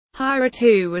Hiero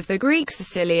II was the Greek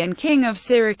Sicilian king of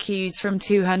Syracuse from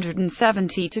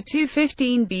 270 to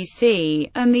 215 BC,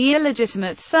 and the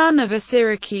illegitimate son of a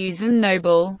Syracusan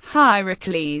noble,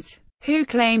 Hierocles, who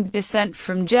claimed descent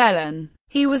from Gelon.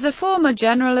 He was a former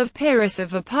general of Pyrrhus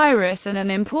of Epirus and an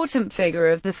important figure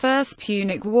of the First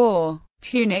Punic War.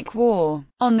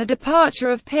 On the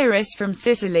departure of Pyrrhus from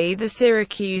Sicily, the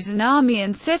Syracusan army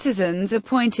and citizens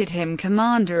appointed him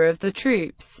commander of the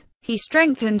troops. He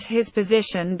strengthened his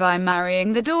position by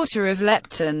marrying the daughter of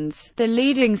Leptines, the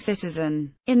leading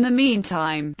citizen. In the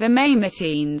meantime, the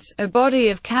Mamertines, a body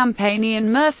of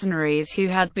Campanian mercenaries who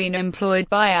had been employed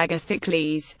by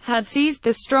Agathocles, had seized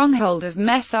the stronghold of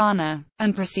Messana,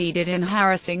 and proceeded in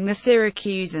harassing the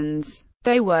Syracusans.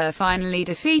 They were finally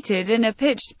defeated in a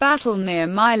pitched battle near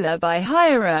Myla by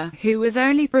Hiero, who was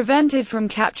only prevented from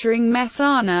capturing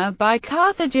Messana by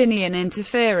Carthaginian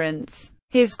interference.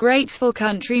 His grateful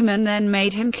countrymen then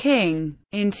made him king.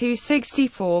 In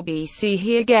 264 BC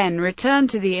he again returned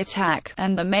to the attack,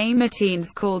 and the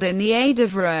Mamertines called in the aid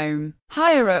of Rome.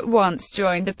 Hiero at once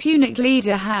joined the Punic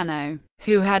leader Hanno,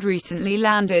 who had recently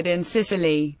landed in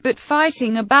Sicily, but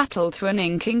fighting a battle to an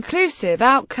inconclusive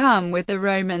outcome with the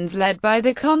Romans led by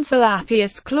the consul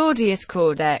Appius Claudius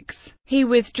Caudex, he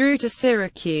withdrew to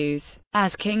Syracuse.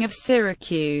 As king of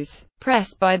Syracuse,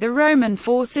 pressed by the Roman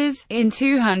forces, in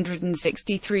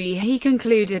 263 he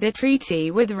concluded a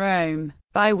treaty with Rome,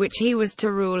 by which he was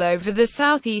to rule over the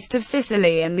southeast of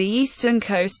Sicily and the eastern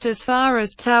coast as far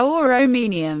as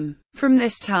Tauromenium. From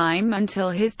this time until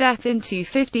his death in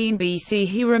 215 BC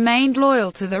he remained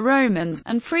loyal to the Romans,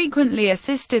 and frequently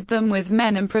assisted them with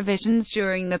men and provisions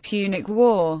during the Punic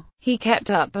War. He kept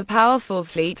up a powerful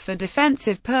fleet for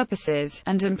defensive purposes,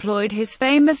 and employed his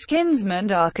famous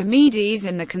kinsman Archimedes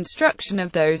in the construction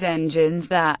of those engines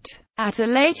that, at a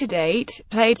later date,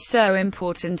 played so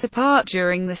important a part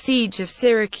during the siege of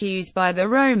Syracuse by the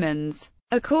Romans.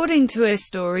 According to a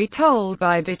story told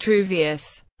by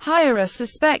Vitruvius, Hiero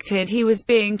suspected he was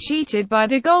being cheated by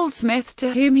the goldsmith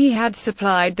to whom he had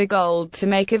supplied the gold to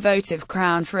make a votive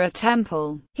crown for a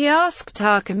temple. He asked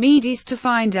Archimedes to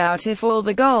find out if all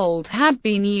the gold had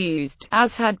been used,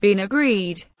 as had been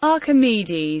agreed.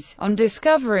 Archimedes, on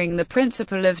discovering the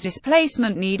principle of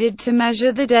displacement needed to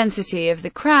measure the density of the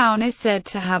crown, is said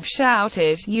to have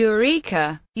shouted,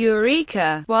 "Eureka!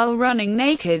 Eureka!" while running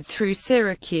naked through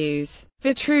Syracuse.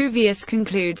 Vitruvius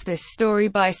concludes this story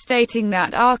by stating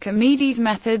that Archimedes'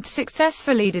 method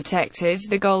successfully detected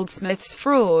the goldsmith's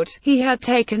fraud. He had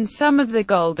taken some of the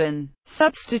gold and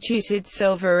substituted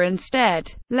silver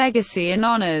instead. Legacy and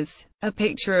honors. A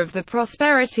picture of the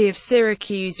prosperity of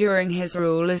Syracuse during his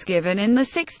rule is given in the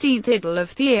 16th idyll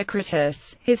of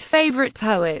Theocritus, his favorite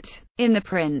poet. In The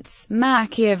Prince,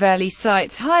 Machiavelli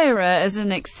cites Hiero as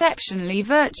an exceptionally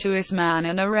virtuous man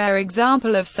and a rare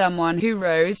example of someone who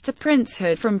rose to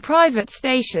princehood from private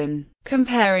station,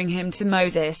 comparing him to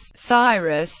Moses,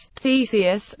 Cyrus,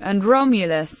 Theseus, and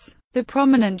Romulus. The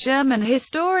prominent German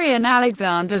historian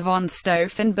Alexander von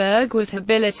Stauffenberg was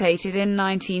habilitated in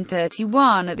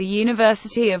 1931 at the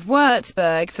University of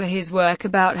Würzburg for his work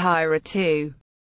about Hiero II.